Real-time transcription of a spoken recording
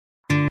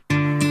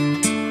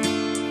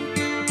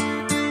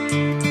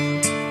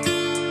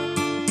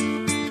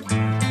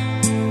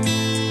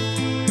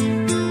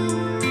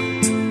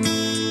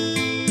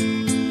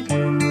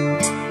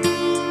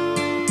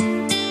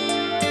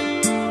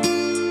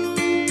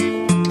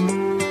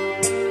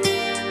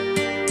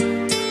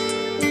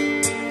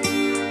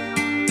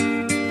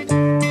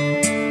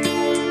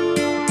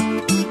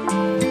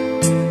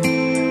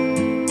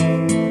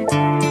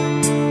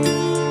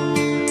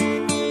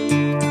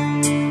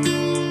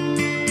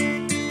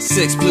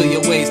6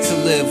 billion ways to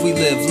live, we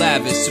live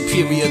lavish.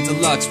 Superior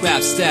deluxe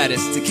rap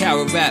status. The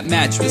carrot rap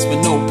mattress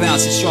with no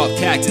bounce and sharp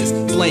cactus.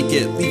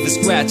 Blanket, leaving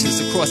scratches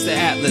across the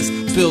atlas.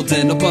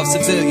 Building above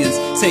civilians.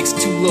 Takes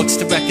 2 looks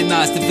to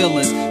recognize the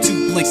villains.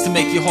 2 blinks to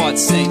make your heart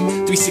sink.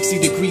 360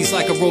 degrees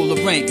like a roller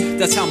rink.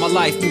 That's how my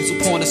life moves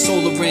upon a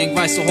solar ring.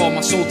 Right so hard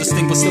my shoulders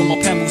sting, but still my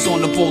pen moves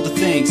on to bolder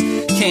things.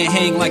 Can't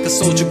hang like a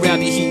soldier, grab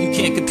your heat. You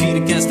can't compete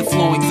against the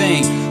flowing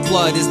vein.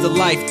 Blood is the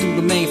life through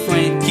the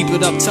mainframe. Keep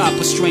it up top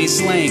with strange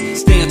slang.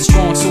 Stand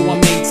strong so I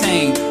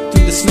maintain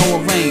through the snow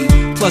and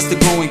rain. Plus the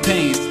growing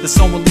pains, the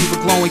sun will leave a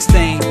glowing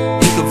stain.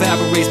 Ink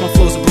evaporates, my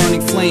flow's a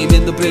burning flame.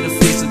 In the bitter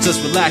face, so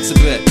just relax a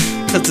bit.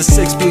 Cause there's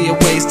 6 billion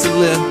ways to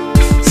live.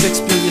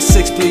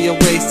 6 billion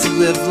ways to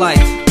live life.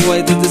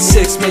 Boy, there's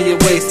 6 million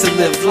ways to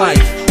live life.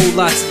 Whole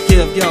lot to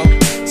give, yo.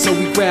 So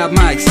we grab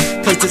mics.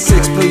 Cause there's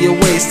 6 billion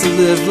ways to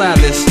live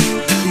lavish.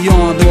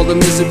 Beyond all the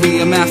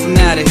misery, a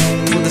mathematic.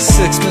 With the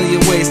 6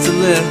 million ways to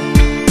live.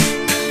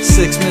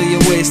 6 million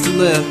ways to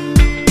live.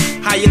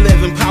 How you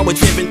living, power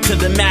driven to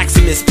the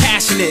maximus.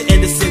 Passionate,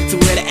 innocent to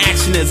where the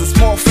action is. A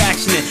small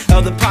fraction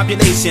of the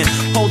population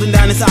holding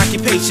down this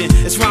occupation.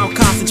 It's round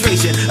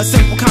concentration, a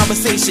simple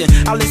conversation.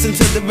 I listen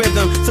to the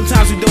rhythm,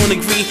 sometimes we don't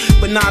agree,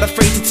 but not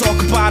afraid to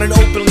talk about it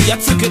openly. I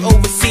took it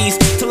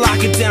overseas to lock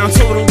it down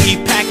totally.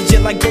 Package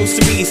it like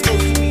groceries.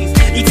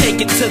 You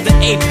take it to the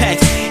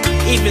apex,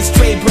 even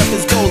stray breath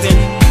is golden.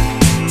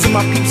 To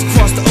my peeps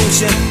across the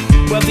ocean,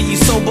 whether you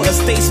sober or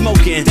stay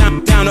smoking,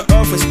 down to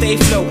earth or stay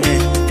floating.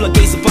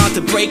 Floodgates about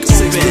to break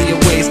open. 6 billion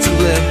ways to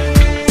live.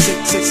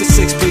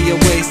 6 billion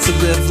ways to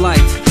live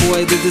life.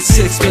 Boy, there's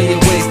 6 billion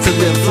ways to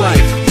live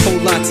life. Whole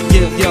lot to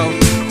give, yo.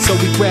 So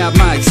we grab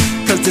mics.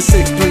 Cause there's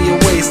 6 billion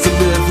ways to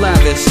live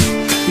lavish.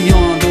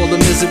 Beyond all the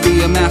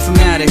misery of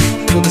mathematics.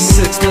 Well, there's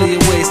 6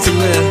 billion ways to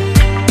live.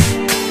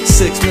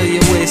 6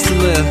 million ways to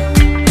live.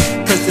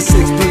 Cause there's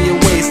 6 billion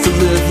ways to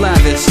live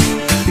lavish.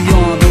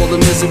 Beyond all the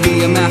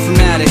misery of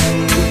mathematics.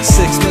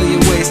 6 million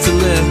ways to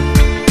live.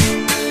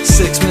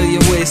 6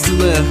 million ways to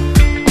live.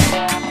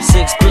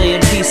 6 billion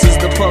pieces,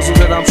 the puzzle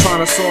that I'm trying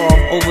to solve.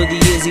 Over the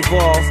years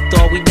evolved,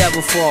 thought we'd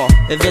never fall.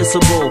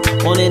 Invincible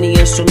on any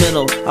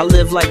instrumental. I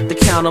live like the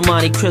Count of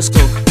Monte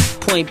Cristo.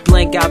 Point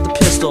blank out the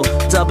pistol,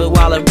 dub it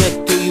while it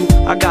rip through you.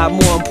 I got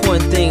more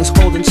important things,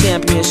 holding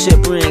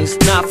championship rings.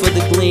 Not for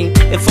the gleam,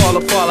 it fall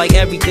apart like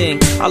everything.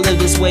 I lived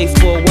this way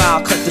for a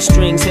while, cut the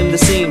strings, hem the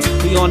seams.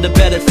 We on to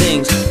better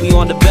things, we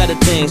on to better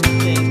things.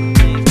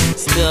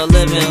 Still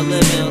living,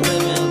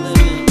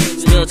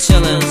 still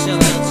chillin'.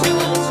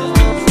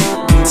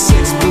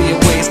 6 billion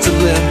ways to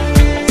live.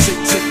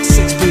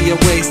 6 billion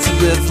ways to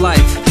live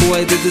life.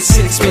 Boy, there's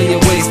 6 million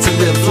ways to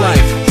live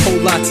life. Whole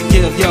lot to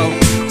give, yo.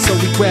 So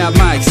we grab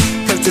mics.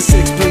 Cause there's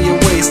 6 billion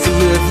ways to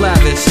live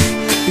lavish.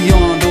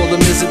 Beyond all the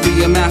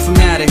misery of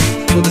mathematics.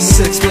 Well, there's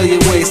 6 billion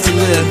ways to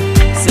live.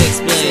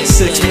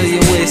 6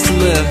 million ways to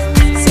live.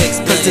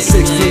 Cause there's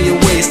 6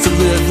 billion ways to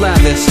live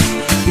lavish.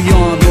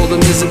 Beyond all the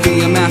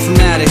misery of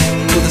mathematics.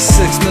 Well, there's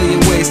 6 million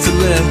ways to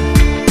live.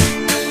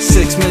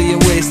 6 million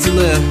ways to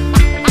live.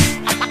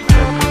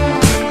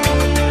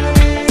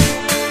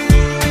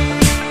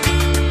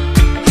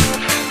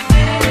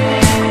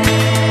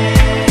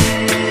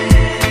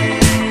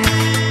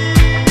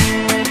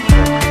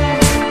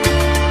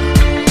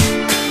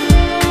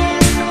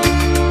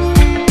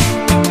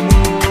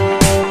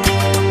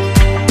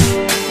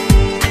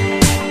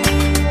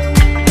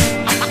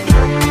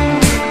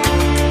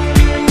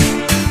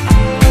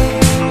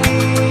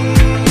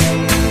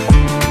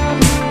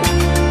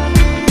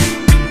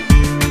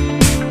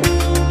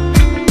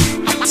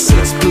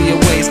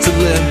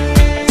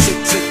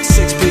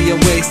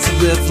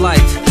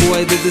 Life.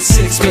 Boy, there's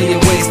 6 million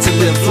ways to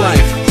live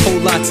life.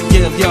 Whole lot to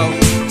give, yo.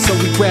 So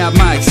we grab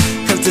mics.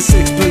 Cause there's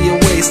 6 billion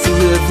ways to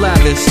live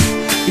lavish.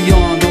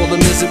 Beyond all the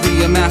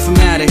misery of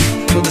mathematics.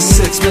 Well, there's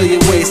 6 million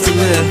ways to live.